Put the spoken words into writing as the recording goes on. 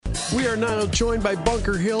We are now joined by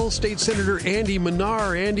Bunker Hill State Senator Andy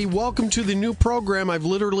Manar. Andy, welcome to the new program. I've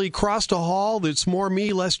literally crossed a hall that's more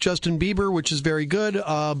me, less Justin Bieber, which is very good.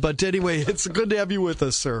 But anyway, it's good to have you with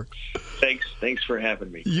us, sir. Thanks for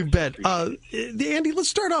having me. You bet. Andy, let's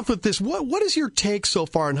start off with this. What is your take so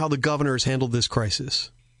far on how the governor has handled this crisis?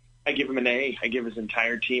 I give him an A. I give his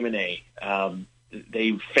entire team an A.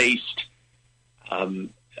 They've faced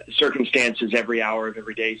circumstances every hour of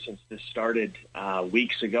every day since this started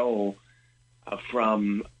weeks ago,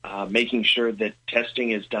 from making sure that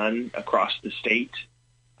testing is done across the state,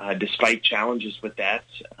 despite challenges with that,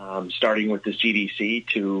 starting with the CDC,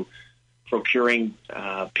 to procuring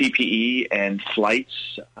PPE and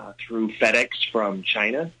flights through FedEx from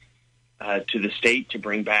China to the state to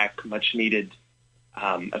bring back much-needed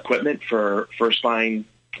equipment for first-line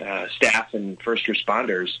staff and first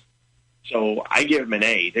responders. So I give them an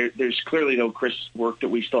A. There's clearly no work that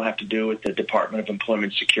we still have to do at the Department of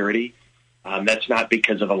Employment Security. That's not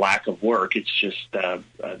because of a lack of work. It's just the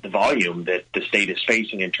volume that the state is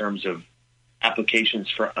facing in terms of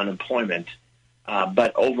applications for unemployment.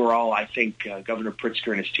 But overall, I think Governor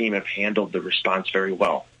Pritzker and his team have handled the response very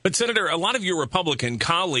well. But, Senator, a lot of your Republican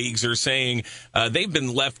colleagues are saying they've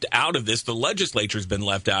been left out of this. The legislature's been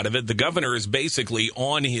left out of it. The governor is basically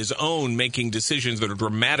on his own making decisions that are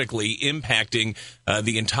dramatically impacting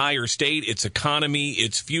the entire state, its economy,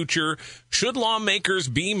 its future. Should lawmakers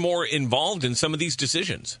be more involved in some of these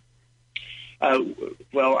decisions?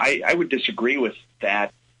 Well, I would disagree with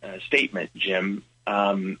that statement, Jim.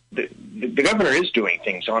 The governor is doing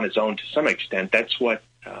things on his own to some extent. That's what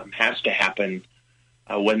has to happen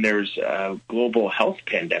when there's a global health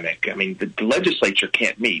pandemic. I mean, the legislature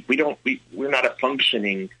can't meet. We're not a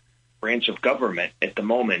functioning branch of government at the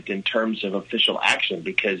moment in terms of official action,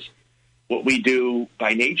 because what we do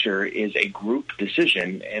by nature is a group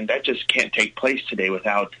decision, and that just can't take place today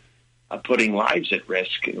without putting lives at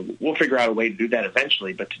risk. We'll figure out a way to do that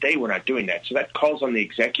eventually, but today we're not doing that. So that calls on the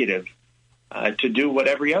executive to do what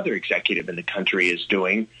every other executive in the country is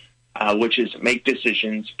doing, which is make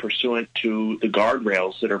decisions pursuant to the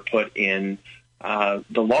guardrails that are put in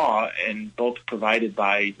the law, and both provided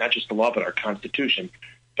by not just the law but our Constitution.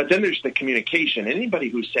 But then there's the communication. Anybody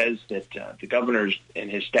who says that the governor and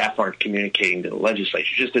his staff aren't communicating to the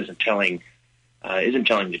legislature just isn't telling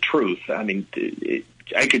the truth. I mean,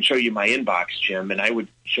 I could show you my inbox, Jim, and I would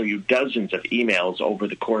show you dozens of emails over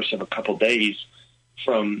the course of a couple days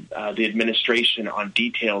from the administration on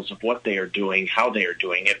details of what they are doing, how they are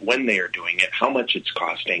doing it, when they are doing it, how much it's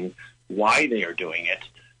costing, why they are doing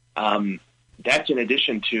it. That's in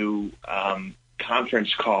addition to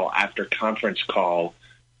conference call after conference call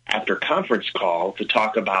after conference call to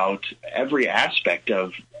talk about every aspect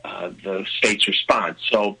of the state's response.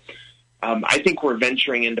 So I think we're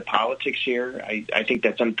venturing into politics here. I think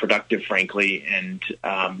that's unproductive, frankly, and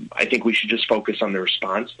I think we should just focus on the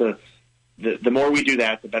response. The more we do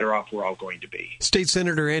that, the better off we're all going to be. State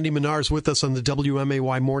Senator Andy Manar is with us on the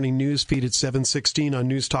WMAY morning news feed at 7:16 on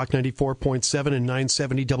News Talk 94.7 and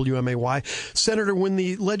 970 WMAY. Senator, when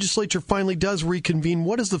the legislature finally does reconvene,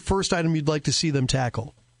 what is the first item you'd like to see them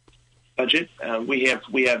tackle? Budget. We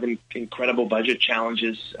have incredible budget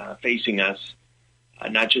challenges facing us,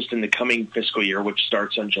 not just in the coming fiscal year, which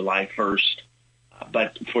starts on July 1st,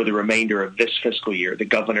 but for the remainder of this fiscal year. The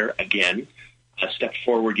governor, again, stepped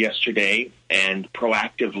forward yesterday and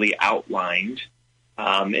proactively outlined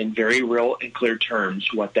in very real and clear terms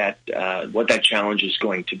what that challenge is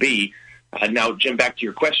going to be. Now, Jim, back to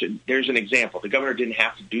your question, there's an example. The governor didn't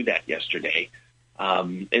have to do that yesterday.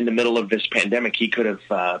 In the middle of this pandemic, he could have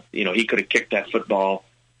kicked that football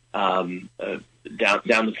down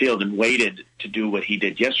the field and waited to do what he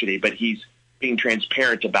did yesterday. But he's being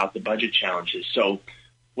transparent about the budget challenges. So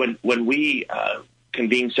when we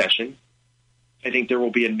convene session, I think there will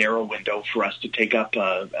be a narrow window for us to take up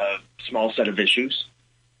a small set of issues,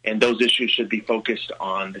 and those issues should be focused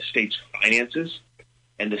on the state's finances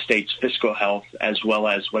and the state's fiscal health, as well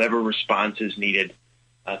as whatever response is needed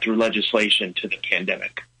through legislation to the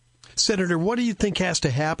pandemic. Senator, what do you think has to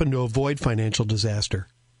happen to avoid financial disaster?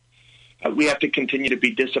 We have to continue to be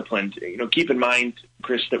disciplined. Keep in mind,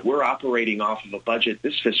 Chris, that we're operating off of a budget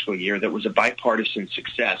this fiscal year that was a bipartisan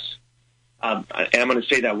success. And I'm going to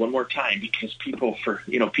say that one more time because people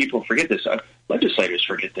forget this. Legislators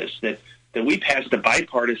forget this, that we passed a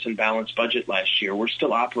bipartisan balanced budget last year. We're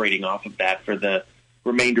still operating off of that for the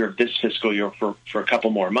remainder of this fiscal year for a couple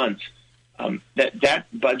more months. That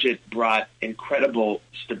budget brought incredible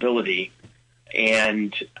stability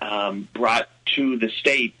and brought to the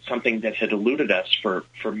state something that had eluded us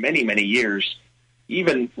for many, many years,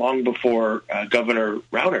 even long before Governor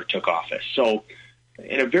Rauner took office. So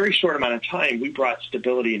in a very short amount of time, we brought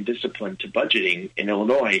stability and discipline to budgeting in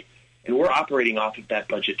Illinois, and we're operating off of that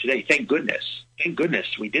budget today. Thank goodness. Thank goodness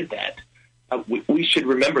we did that. We should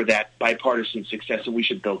remember that bipartisan success, and we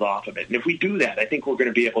should build off of it. And if we do that, I think we're going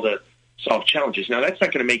to be able to solve challenges. Now, that's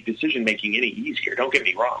not going to make decision-making any easier. Don't get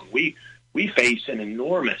me wrong. We face an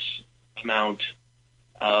enormous amount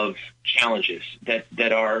of challenges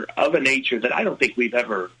that are of a nature that I don't think we've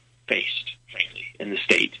ever faced, frankly, in the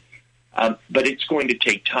state. But it's going to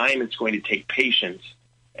take time. It's going to take patience.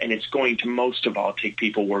 And it's going to, most of all, take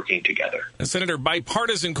people working together. Senator,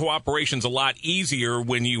 bipartisan cooperation is a lot easier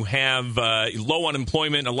when you have low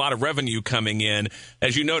unemployment, a lot of revenue coming in.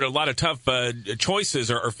 As you noted, a lot of tough choices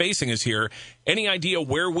are facing us here. Any idea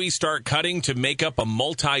where we start cutting to make up a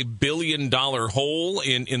multi-billion-dollar hole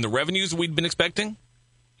in the revenues we've been expecting?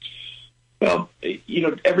 Well,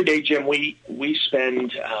 every day, Jim, we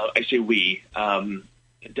spend, I say we,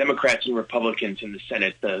 Democrats and Republicans in the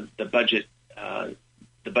Senate, the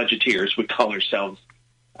budgeteers, we call ourselves,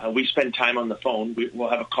 we spend time on the phone. We'll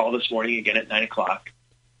have a call this morning again at 9 o'clock.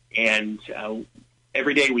 And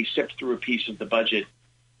every day we sift through a piece of the budget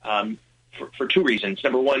for two reasons.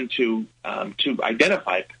 Number one, to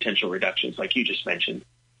identify potential reductions, like you just mentioned.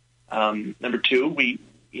 Number two, we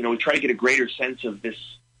try to get a greater sense of this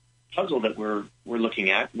puzzle that we're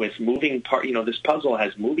looking at with moving part. This puzzle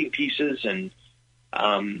has moving pieces, and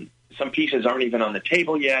some pieces aren't even on the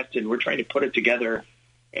table yet, and we're trying to put it together.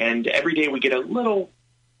 And every day we get a little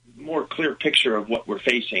more clear picture of what we're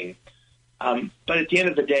facing. But at the end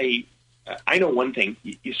of the day, I know one thing.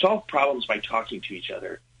 You solve problems by talking to each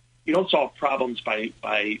other. You don't solve problems by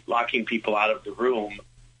locking people out of the room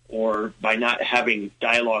or by not having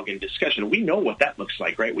dialogue and discussion. We know what that looks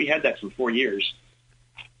like, right? We had that for 4 years.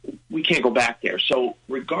 We can't go back there. So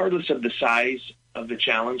regardless of the size of the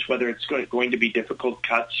challenge, whether it's going to be difficult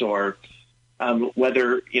cuts or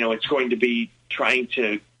whether it's going to be trying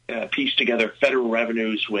to piece together federal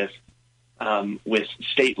revenues with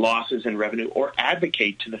state losses in revenue, or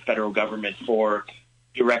advocate to the federal government for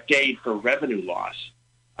direct aid for revenue loss.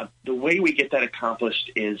 The way we get that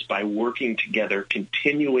accomplished is by working together,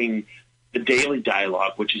 continuing the daily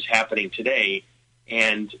dialogue, which is happening today,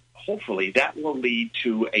 and hopefully that will lead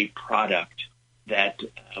to a product that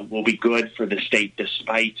will be good for the state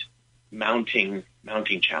despite mounting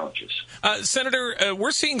challenges. Senator,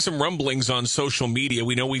 we're seeing some rumblings on social media.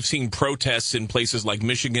 We know we've seen protests in places like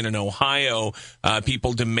Michigan and Ohio,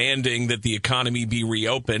 people demanding that the economy be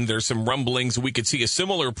reopened. There's some rumblings. We could see a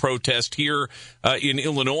similar protest here in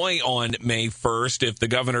Illinois on May 1st if the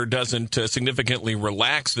governor doesn't significantly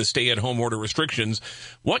relax the stay-at-home order restrictions.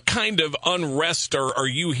 What kind of unrest are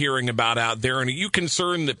you hearing about out there? And are you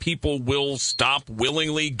concerned that people will stop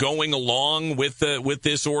willingly going along with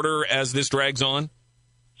this order as this drags on?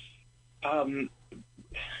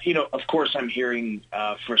 Of course I'm hearing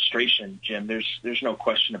frustration, Jim. There's no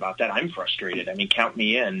question about that. I'm frustrated. I mean, count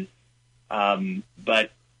me in.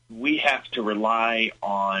 But we have to rely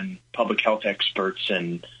on public health experts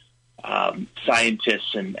and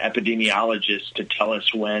scientists and epidemiologists to tell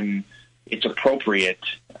us when it's appropriate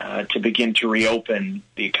to begin to reopen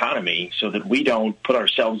the economy so that we don't put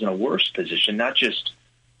ourselves in a worse position, not just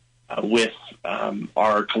with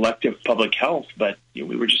our collective public health, but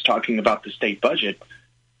we were just talking about the state budget.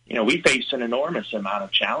 We face an enormous amount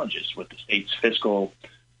of challenges with the state's fiscal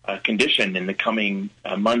condition in the coming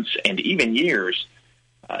months and even years.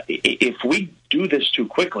 If we do this too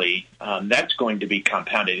quickly, that's going to be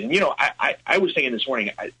compounded. And, I was thinking this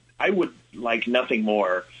morning, I would like nothing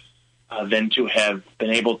more than to have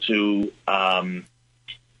been able to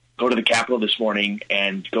go to the Capitol this morning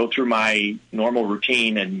and go through my normal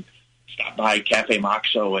routine and stop by Cafe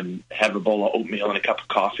Moxo and have a bowl of oatmeal and a cup of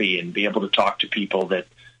coffee and be able to talk to people that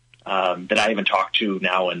I haven't talked to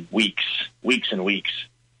now in weeks and weeks.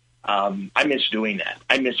 I miss doing that.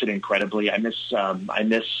 I miss it incredibly. I miss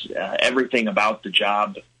everything about the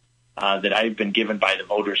job that I've been given by the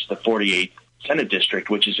voters, the 48th Senate District,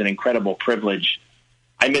 which is an incredible privilege.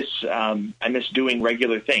 I miss doing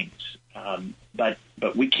regular things, but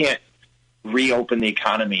we can't reopen the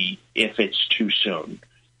economy if it's too soon.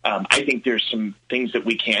 I think there's some things that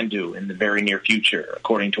we can do in the very near future,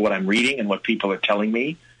 according to what I'm reading and what people are telling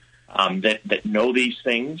me, that know these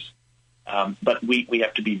things. But we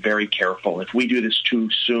have to be very careful. If we do this too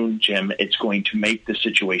soon, Jim, it's going to make the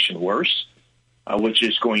situation worse, which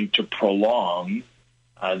is going to prolong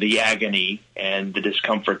the agony and the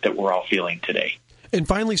discomfort that we're all feeling today. And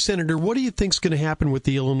finally, Senator, what do you think is going to happen with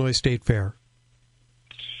the Illinois State Fair?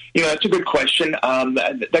 That's a good question.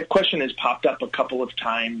 That question has popped up a couple of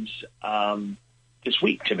times this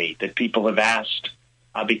week to me, that people have asked,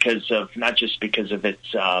 not just because of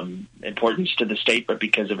its importance to the state, but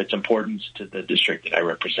because of its importance to the district that I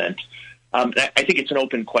represent. I think it's an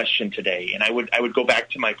open question today, and I would go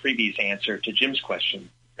back to my previous answer to Jim's question,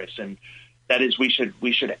 Chris, and that is we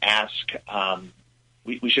should ask,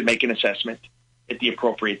 we should make an assessment at the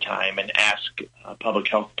appropriate time and ask public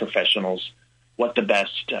health professionals what the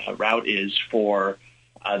best route is for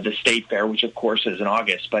the state fair, which of course is in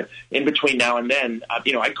August. But in between now and then,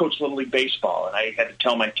 I coach Little League Baseball, and I had to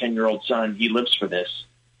tell my 10-year-old son he lives for this.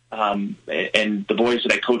 And the boys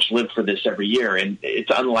that I coach live for this every year, and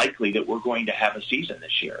it's unlikely that we're going to have a season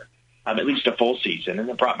this year, at least a full season. And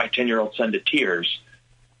it brought my 10-year-old son to tears.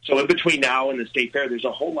 So in between now and the state fair, there's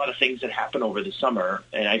a whole lot of things that happen over the summer,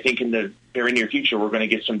 and I think in the very near future we're going to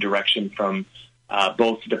get some direction from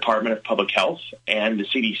both the Department of Public Health and the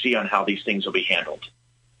CDC on how these things will be handled.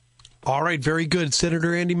 All right, very good.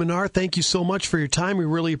 Senator Andy Manar, thank you so much for your time. We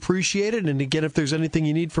really appreciate it. And again, if there's anything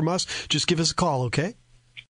you need from us, just give us a call, okay?